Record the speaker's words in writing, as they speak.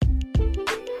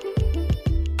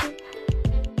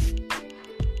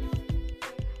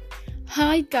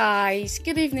Hi guys,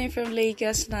 good evening from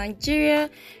Lagos, Nigeria.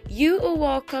 You are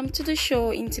welcome to the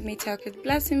show Intimate Talk with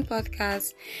Blessing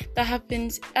podcast that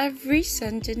happens every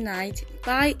Sunday night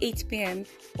by 8 p.m.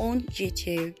 on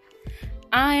YouTube.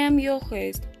 I am your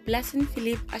host, Blessing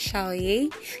Philip Ashaoye,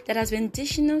 that has been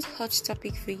dishing out hot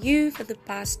topic for you for the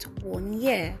past 1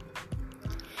 year.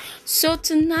 So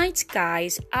tonight,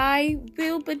 guys, I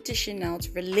will be dishing out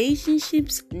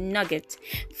relationships nugget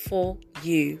for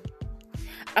you.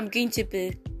 I'm going to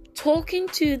be talking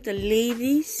to the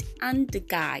ladies and the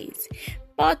guys,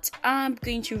 but I'm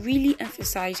going to really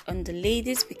emphasize on the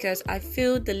ladies because I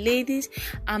feel the ladies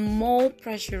are more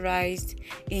pressurized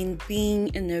in being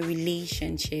in a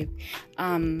relationship.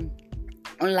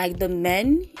 Unlike the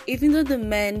men, even though the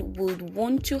men would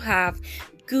want to have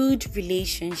good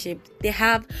relationship, they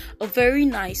have a very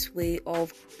nice way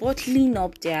of bottling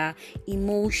up their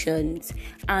emotions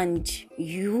and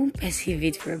you perceive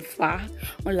it from far.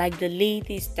 Unlike the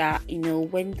ladies that,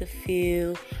 when they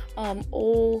feel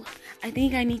I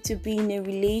think I need to be in a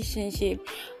relationship,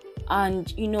 and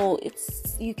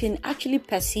you can actually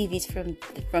perceive it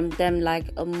from them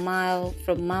like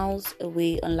miles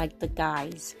away, unlike the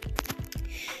guys.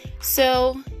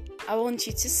 So I want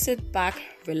you to sit back,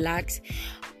 relax.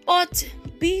 But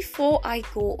before I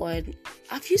go on,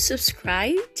 have you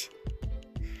subscribed?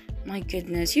 My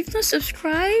goodness, you've not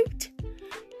subscribed?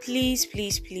 Please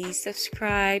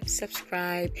subscribe.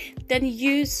 Then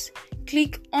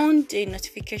click on the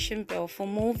notification bell for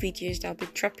more videos that I'll be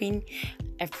dropping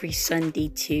every Sunday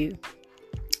too.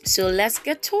 So let's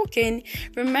get talking.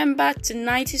 Remember,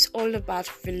 tonight is all about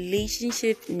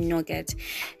relationship nugget.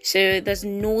 So there's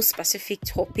no specific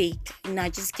topic. I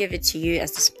just give it to you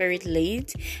as the spirit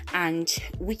leads, and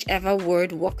whichever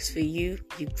word works for you,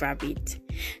 you grab it.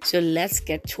 So let's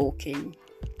get talking.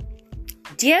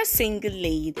 Dear single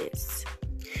ladies,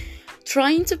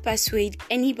 trying to persuade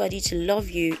anybody to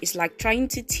love you is like trying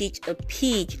to teach a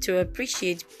pig to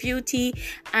appreciate beauty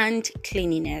and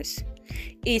cleanliness.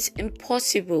 It's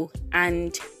impossible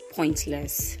and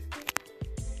pointless.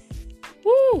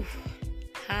 Woo!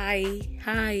 Hi.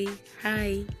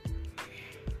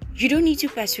 You don't need to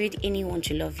persuade anyone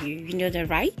to love you. You know that,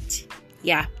 right?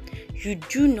 Yeah, you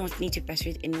do not need to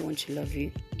persuade anyone to love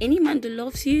you. Any man that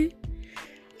loves you,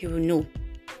 you will know.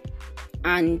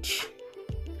 And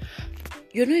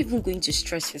you're not even going to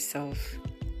stress yourself.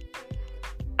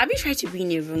 Have you tried to be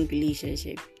in a wrong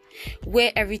relationship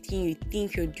where everything you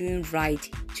think you're doing right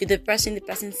to the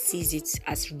person sees it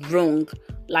as wrong,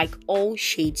 like all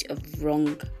shades of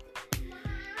wrong?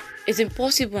 It's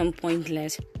impossible and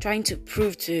pointless trying to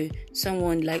prove to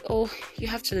someone like, oh, you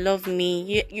have to love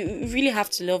me. You really have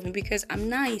to love me because I'm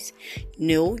nice.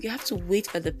 No, you have to wait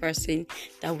for the person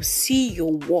that will see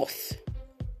your worth,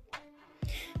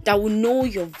 that will know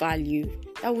your value,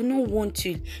 that will not want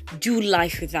to do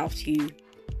life without you.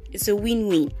 It's a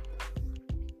win-win.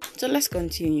 So let's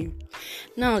continue.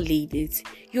 Now, ladies,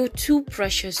 you're too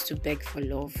precious to beg for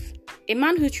love. A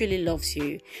man who truly loves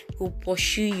you will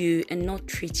pursue you and not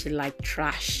treat you like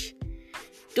trash.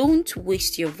 Don't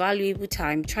waste your valuable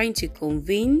time trying to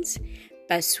convince,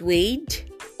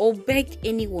 persuade, or beg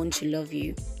anyone to love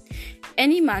you.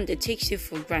 Any man that takes you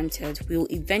for granted will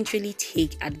eventually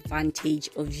take advantage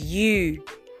of you.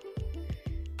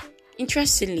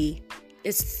 Interestingly,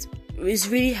 it's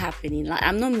really happening. Like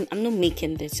I'm not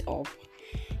making this up.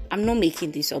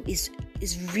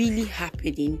 It's really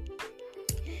happening.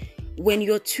 When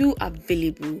you're too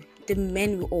available, the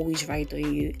men will always ride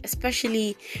on you,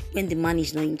 especially when the man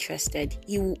is not interested.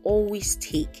 He will always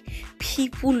take.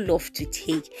 People love to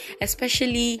take,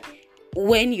 especially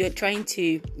when you're trying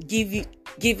to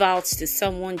give out to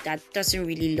someone that doesn't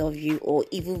really love you or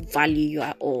even value you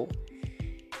at all.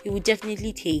 He will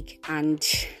definitely take, and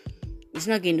it's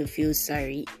not going to feel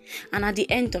sorry. And at the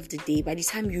end of the day, by the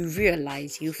time you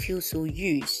realize, you feel so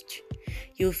used.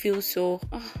 You feel so,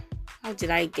 how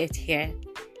did I get here?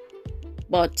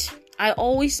 But I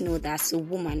always know that as a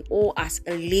woman or as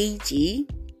a lady,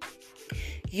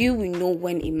 you will know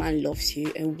when a man loves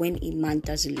you and when a man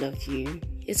doesn't love you.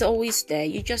 It's always there.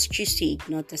 You just choose to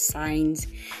ignore the signs.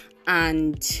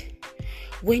 And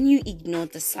when you ignore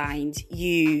the signs,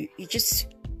 you just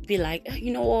be like,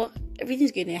 you know what?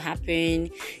 Everything's going to happen.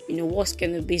 What's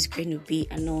going to be is going to be,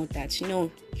 and all that.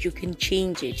 You can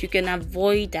change it. You can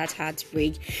avoid that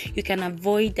heartbreak. You can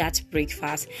avoid that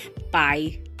breakfast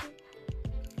by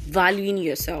valuing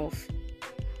yourself.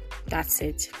 That's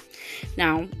it.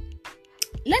 Now,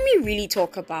 let me really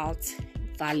talk about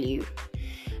value.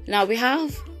 Now, we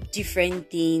have different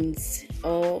things,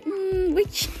 or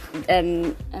which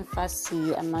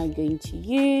emphasis am I going to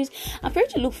use? I'm trying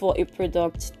to look for a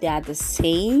product that are the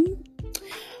same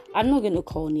I'm not going to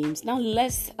call names. Now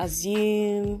let's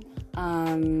assume,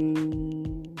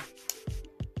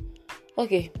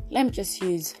 okay, let me just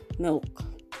use milk,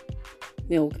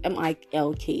 milk.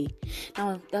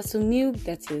 Now that's a milk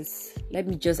that is, let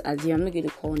me just assume, I'm not going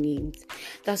to call names.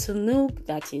 That's a milk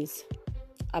that is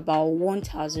about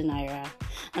 1,000 naira,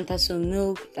 and that's a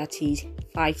milk that is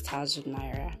 5,000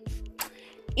 naira.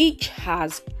 Each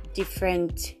has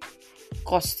different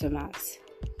customers,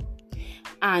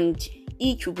 and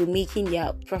each will be making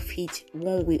their profit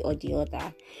one way or the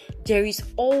other. There is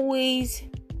always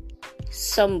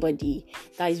somebody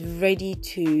that is ready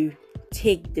to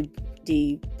take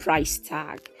the price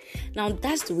tag. Now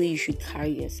that's the way you should carry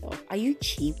yourself. Are you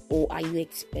cheap or are you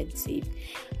expensive?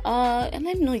 And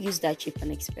let me not use that cheap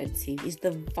and expensive. It's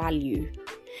the value.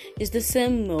 It's the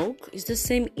same milk, it's the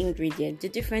same ingredient. The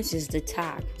difference is the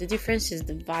tag. The difference is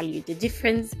the value. The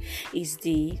difference is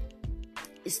the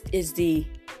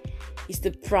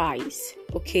price.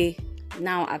 Okay,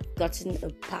 now I've gotten a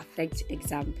perfect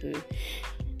example.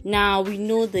 Now we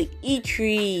know the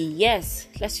eatery. Yes,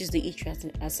 let's use the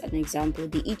eatery as an example.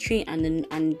 The eatery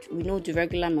and we know the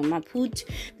regular mama put,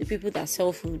 the people that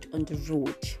sell food on the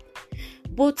road.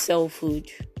 Both sell food,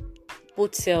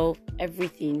 both sell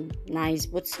everything nice,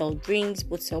 both sell drinks,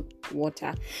 both sell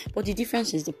water. But the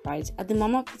difference is the price. At the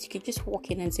mama put, you can just walk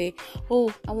in and say,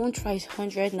 oh, I want rice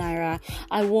 100 naira,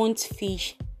 I want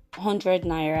fish 100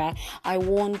 naira, I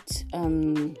want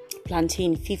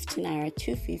plantain 50 naira,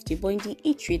 250. But in the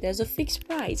eatery there's a fixed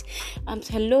price.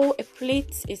 Hello, a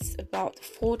plate is about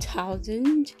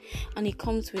 4,000 and it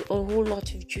comes with a whole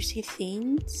lot of juicy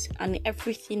things and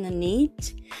everything in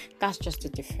it. That's just the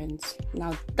difference.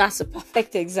 Now that's a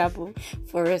perfect example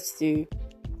for us to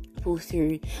pull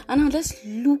through. And now let's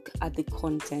look at the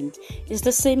content. It's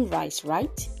the same rice,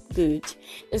 right? Good.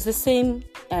 It's the same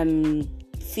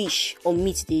fish or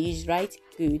meat they use, right?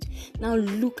 Good. Now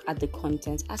look at the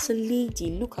content. As a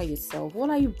lady, look at yourself. What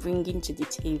are you bringing to the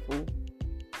table?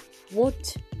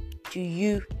 What do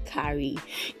you carry?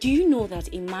 Do you know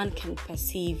that a man can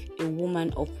perceive a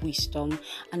woman of wisdom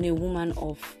and a woman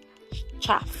of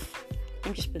chaff? Let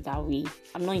me just put it that way.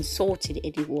 I'm not insulting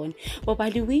anyone, but by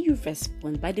the way you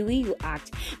respond, by the way you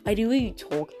act, by the way you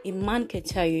talk, a man can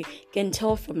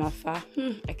tell from afar,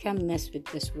 I can't mess with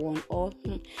this one, or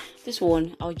this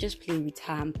one, I'll just play with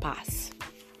her and pass.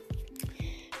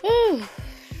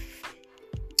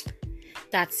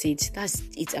 That's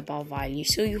it about value.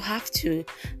 So you have to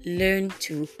learn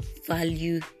to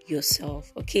value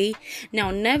yourself, okay?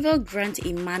 Now, never grant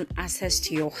a man access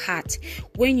to your heart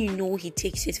when you know he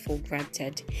takes it for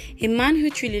granted. A man who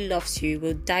truly loves you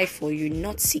will die for you,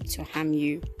 not seek to harm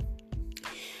you.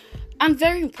 And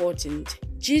very important,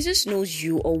 Jesus knows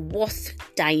you are worth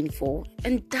dying for,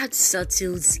 and that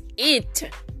settles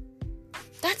it.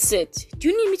 That's it. Do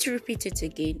you need me to repeat it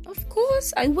again? Of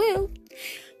course, I will.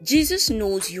 Jesus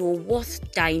knows you're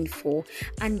worth dying for,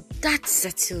 and that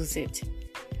settles it.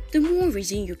 The more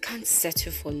reason you can't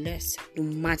settle for less, no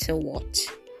matter what.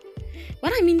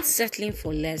 When I mean settling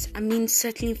for less, I mean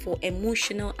settling for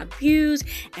emotional abuse,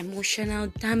 emotional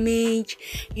damage,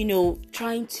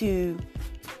 trying to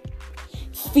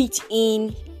fit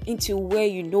into where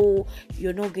you know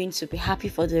you're not going to be happy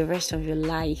for the rest of your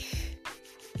life.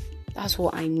 That's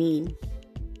what I mean.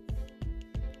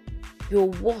 You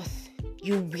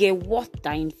were worth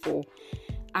dying for,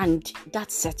 and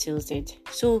that settles it.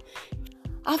 So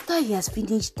after he has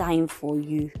finished dying for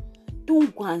you,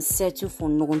 don't go and settle for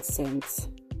nonsense.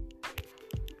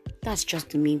 That's just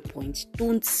the main point.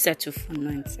 Don't settle for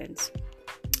nonsense.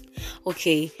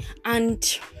 Okay,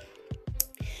 and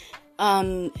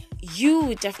you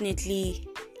will definitely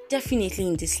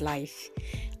in this life,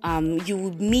 you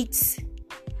will meet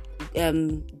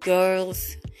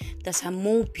girls that are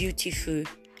more beautiful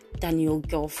than your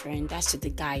girlfriend. That's to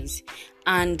the guys.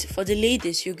 And for the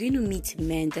ladies, you're going to meet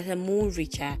men that are more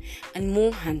richer and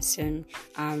more handsome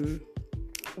than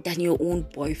your own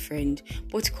boyfriend.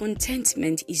 But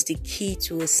contentment is the key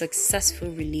to a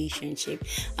successful relationship.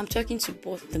 I'm talking to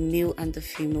both the male and the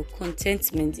female.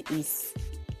 Contentment is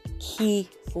key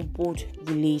for both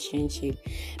relationships.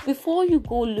 Before you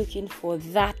go looking for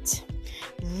that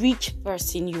rich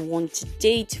person you want to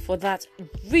date, for that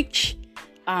rich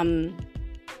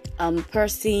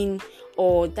person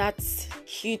or that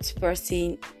cute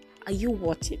person, are you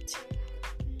worth it?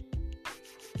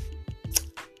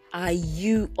 Are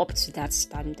you up to that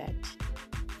standard?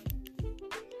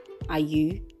 Are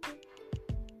you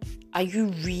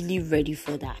really ready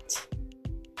for that?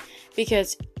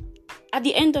 Because at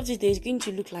the end of the day, it's going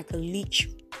to look like a leech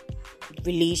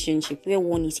relationship where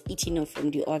one is eating up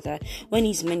from the other, when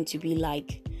it's meant to be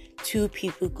like two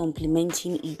people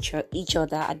complementing each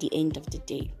other at the end of the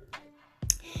day.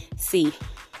 See,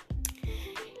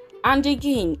 and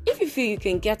again, if you feel you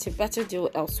can get a better deal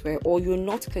elsewhere, or you're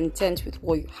not content with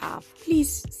what you have,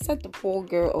 please set the poor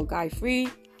girl or guy free.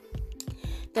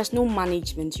 There's no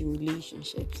management in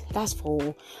relationships. That's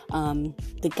for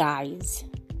the guys.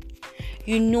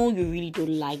 You know you really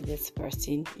don't like this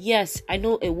person. Yes, I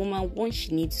know a woman, once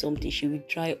she needs something, she will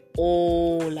try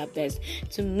all her best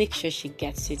to make sure she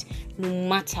gets it. No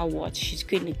matter what, she's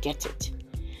going to get it.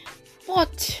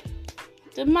 But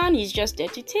the man is just there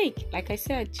to take. Like I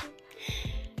said,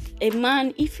 a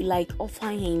man, if you like offer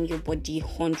him your body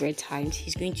 100 times,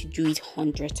 he's going to do it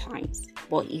 100 times.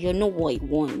 But you know what he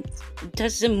wants. It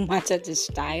doesn't matter the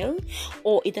style,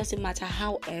 or it doesn't matter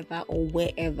however or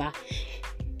wherever.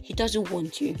 He doesn't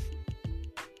want you.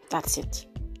 That's it.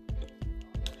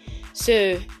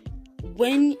 So,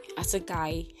 when as a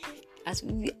guy,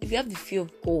 if you have the fear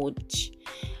of God,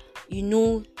 you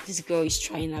know this girl is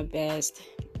trying her best,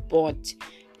 but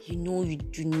you know you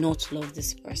do not love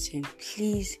this person,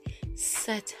 please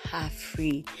set her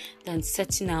free than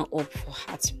setting her up for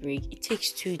heartbreak. It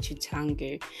takes two to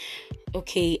tango.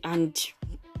 Okay, and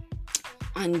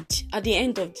at the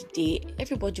end of the day,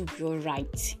 everybody will be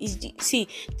alright. See,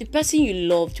 the person you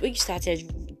loved when you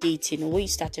started dating, or when you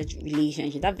started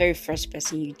relationship, that very first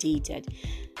person you dated,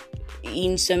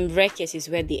 in some rare cases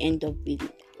where they end up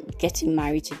getting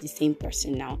married to the same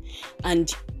person now,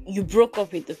 and you broke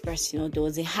up with the person, or there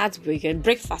was a heartbreak and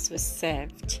breakfast was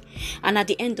served, and at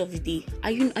the end of the day,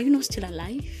 are you not still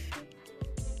alive?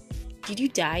 Did you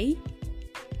die?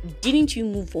 Didn't you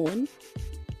move on?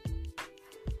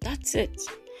 That's it.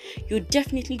 You're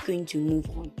definitely going to move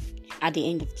on at the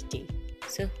end of the day.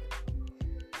 So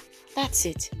that's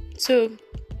it. So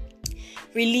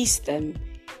release them.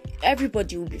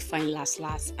 Everybody will be fine last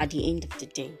at the end of the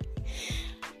day.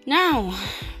 Now,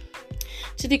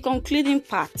 to the concluding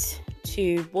part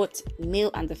to both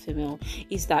male and the female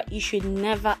is that you should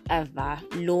never ever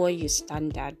lower your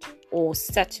standard or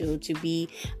settle to be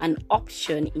an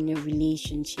option in a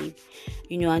relationship,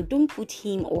 and don't put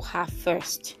him or her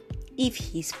first if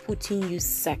he's putting you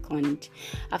second.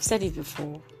 I've said it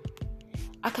before.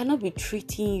 I cannot be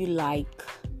treating you like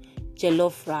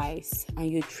jollof rice and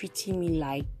you're treating me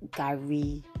like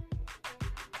Gary.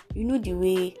 You know the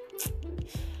way.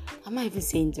 Am I even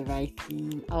saying the right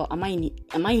thing? Or am I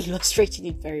illustrating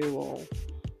it very well?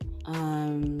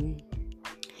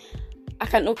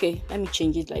 Let me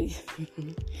change it like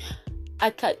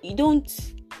I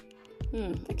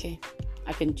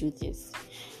can do this.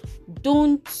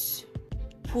 Don't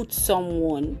put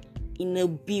someone in a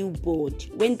billboard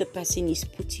when the person is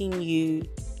putting you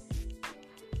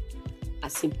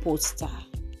as a poster.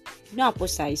 You know how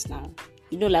poster is now?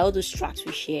 Like all those tracks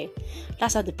we share.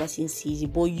 That's how the person sees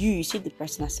it. But you see the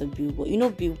person as a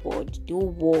billboard. Billboard, the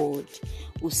whole world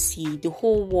will see. The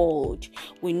whole world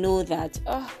will know that,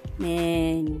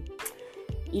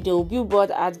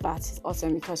 billboard advert is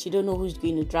awesome because you don't know who's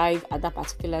going to drive at that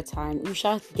particular time. You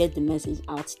shall get the message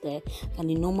out there. And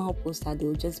the normal poster, they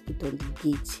will just put on the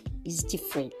gate. It's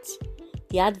different.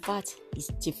 The advert is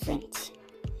different.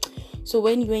 So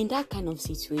when you're in that kind of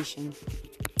situation,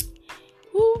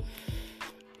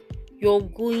 you're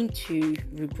going to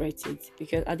regret it,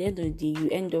 because at the end of the day, you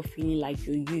end up feeling like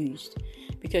you're used,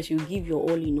 because you give your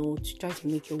all to try to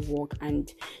make it work,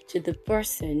 and to the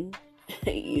person,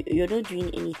 you're not doing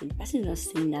anything. The person is not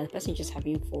saying that. The person is just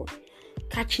having fun,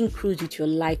 catching cruise with your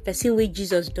life. Person where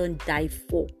Jesus don't die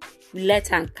for. You let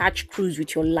her catch cruise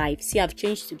with your life. See, I've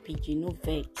changed to PG, no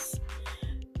vex.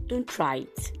 Don't try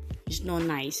it. It's not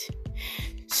nice.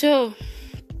 So,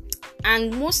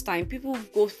 and most time people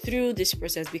go through this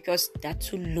process because they're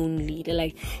too lonely. They're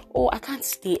like, I can't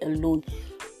stay alone.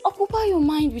 Occupy your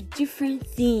mind with different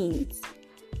things.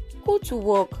 Go to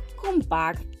work, come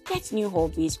back, get new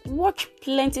hobbies, watch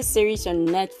plenty series on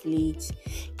Netflix,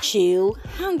 chill,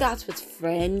 hang out with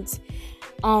friends,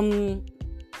 look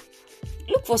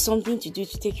for something to do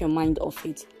to take your mind off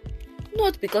it.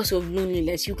 Not because of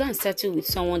loneliness. You can't settle with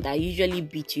someone that usually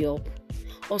beat you up,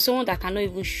 or someone that cannot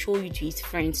even show you to his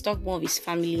friends, talk more of his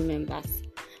family members,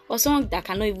 or someone that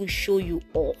cannot even show you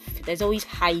off. There's always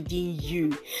hiding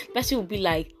you. The person will be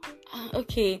like,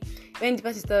 when the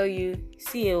person tell you,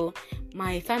 see,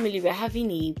 my family, we're having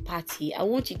a party. I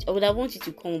would have wanted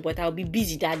you to come, but I'll be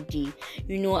busy that day.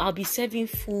 I'll be serving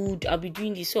food, I'll be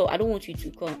doing this, so I don't want you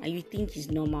to come. And you think it's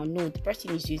normal. No, the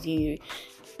person is using you.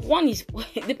 One is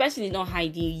the person is not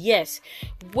hiding. Yes,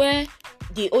 where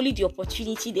the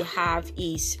opportunity they have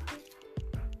is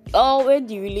or when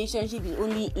the relationship is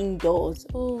only indoors.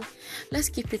 Oh, let's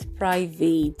keep it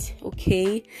private,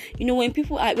 okay? When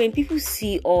people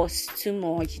see us too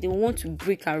much, they want to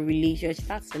break our relationship.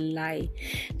 That's a lie.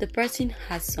 The person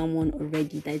has someone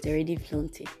already that is already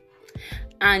flaunting,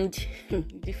 and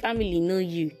the family know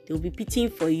you. They'll be pitying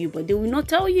for you, but they will not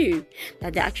tell you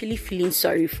that they're actually feeling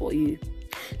sorry for you.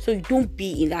 So don't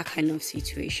be in that kind of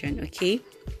situation, okay?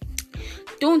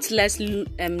 Don't let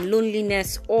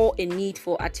loneliness or a need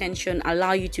for attention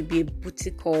allow you to be a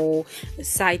boutique or a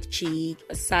side chick,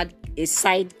 a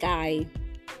side guy,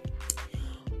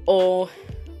 or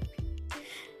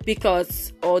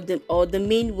the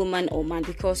main woman or man,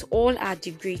 because all are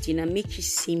degrading and make you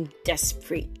seem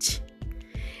desperate.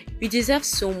 You deserve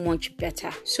so much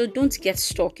better. So don't get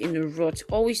stuck in a rut,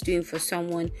 always doing for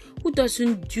someone who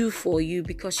doesn't do for you,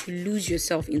 because you lose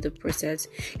yourself in the process.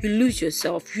 You lose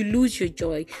yourself, you lose your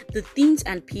joy, the things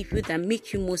and people that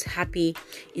make you most happy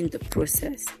in the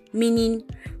process. Meaning,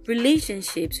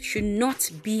 relationships should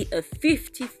not be a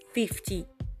 50-50.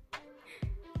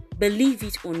 Believe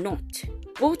it or not,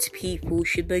 both people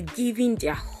should be giving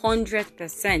their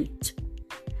 100%.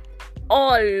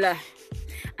 All.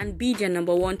 And be their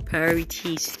number one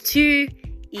priorities to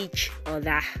each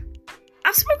other.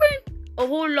 I've spoken a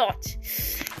whole lot.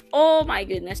 Oh my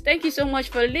goodness. Thank you so much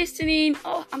for listening.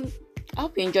 I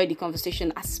hope you enjoyed the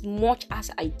conversation as much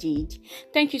as I did.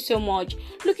 Thank you so much.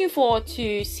 Looking forward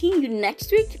to seeing you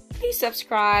next week. Please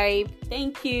subscribe.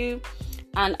 Thank you.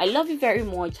 And I love you very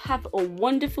much. Have a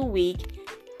wonderful week.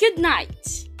 Good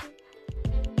night.